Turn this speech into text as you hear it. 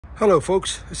Hello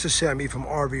folks, this is Sammy from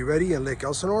RV Ready in Lake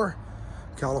Elsinore,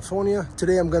 California.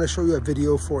 Today I'm going to show you a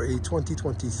video for a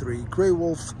 2023 Grey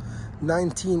Wolf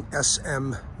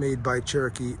 19SM made by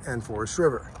Cherokee and Forest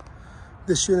River.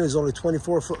 This unit is only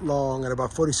 24 foot long and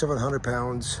about 4,700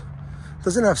 pounds.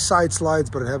 Doesn't have side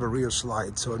slides, but it have a rear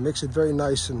slide, so it makes it very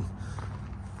nice and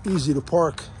easy to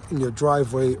park in your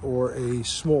driveway or a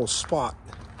small spot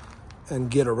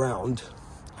and get around.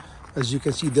 As you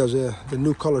can see, there's the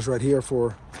new colors right here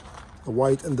for the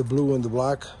white and the blue and the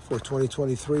black for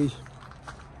 2023.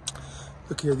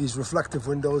 Look here, these reflective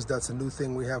windows, that's a new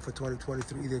thing we have for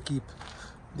 2023. They keep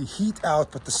the heat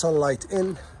out but the sunlight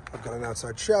in. I've got an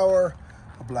outside shower,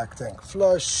 a black tank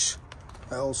flush.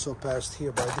 I also passed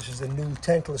here by, this is the new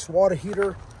tankless water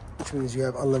heater, which means you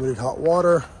have unlimited hot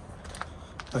water.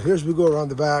 Now here's we go around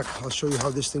the back. I'll show you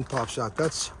how this thing pops out.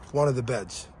 That's one of the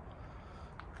beds.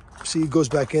 See, it goes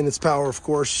back in, it's power of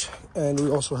course, and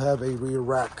we also have a rear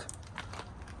rack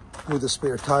with a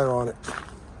spare tire on it.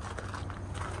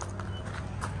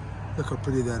 Look how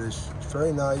pretty that is. It's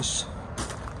very nice.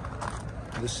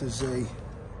 This is a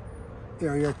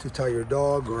area to tie your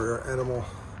dog or animal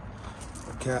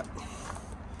or cat.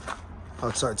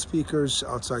 Outside speakers,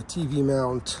 outside TV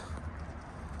mount,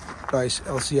 nice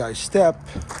LCI step,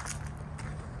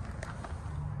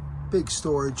 big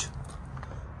storage,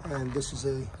 and this is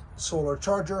a solar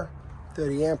charger,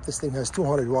 30 amp. This thing has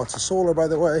 200 watts of solar, by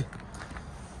the way.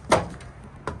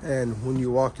 And when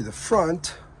you walk to the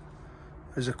front,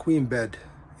 there's a queen bed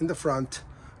in the front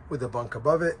with a bunk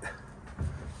above it,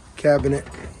 cabinet,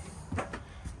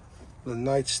 the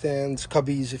nightstands,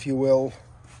 cubbies if you will.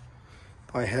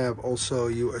 I have also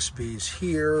USBs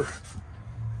here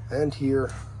and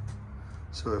here.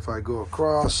 So if I go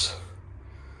across,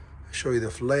 I'll show you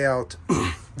the layout.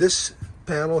 This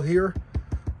panel here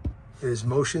is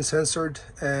motion censored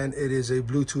and it is a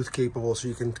Bluetooth capable, so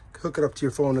you can hook it up to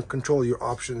your phone and control your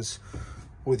options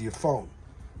with your phone.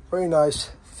 Very nice,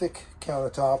 thick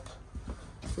countertop.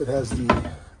 It has the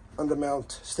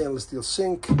undermount stainless steel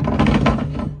sink.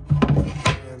 And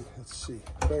let's see,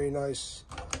 very nice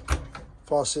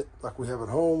faucet like we have at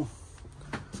home.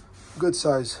 Good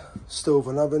size stove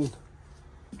and oven.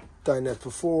 Dinette for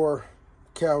 4,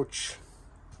 couch,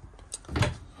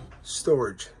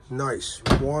 storage. Nice.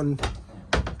 1,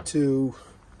 2,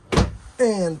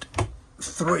 and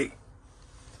 3.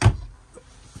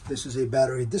 This is a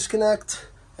battery disconnect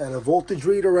and a voltage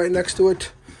reader right next to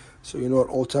it, so you know at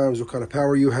all times what kind of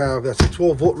power you have. That's a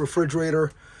 12-volt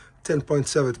refrigerator,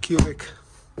 10.7 cubic.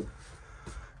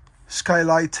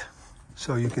 Skylight,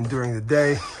 so you can during the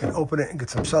day open it and get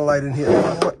some sunlight in here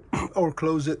or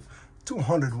close it.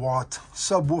 200-watt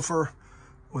subwoofer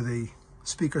with a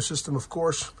speaker system, of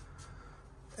course.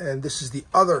 And this is the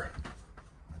other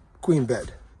queen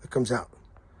bed that comes out.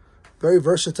 Very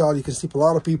versatile. You can sleep a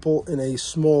lot of people in a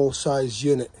small size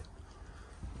unit.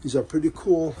 These are pretty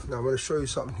cool. Now I'm going to show you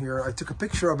something here. I took a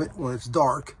picture of it when it's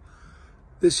dark.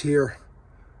 This here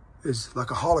is like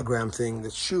a hologram thing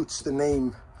that shoots the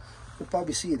name. You'll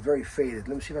probably see it very faded.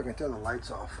 Let me see if I can turn the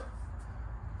lights off.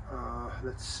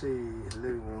 Let's see,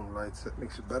 living room lights. That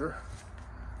makes it better.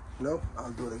 No,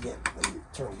 I'll do it again. Let me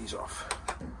turn these off.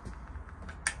 Let me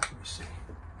see.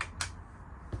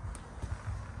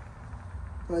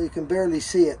 Well, you can barely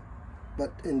see it,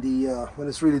 but in the when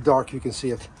it's really dark, you can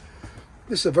see it.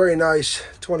 This is a very nice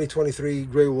 2023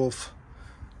 Grey Wolf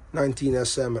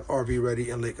 19SM at RV Ready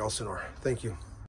in Lake Elsinore. Thank you.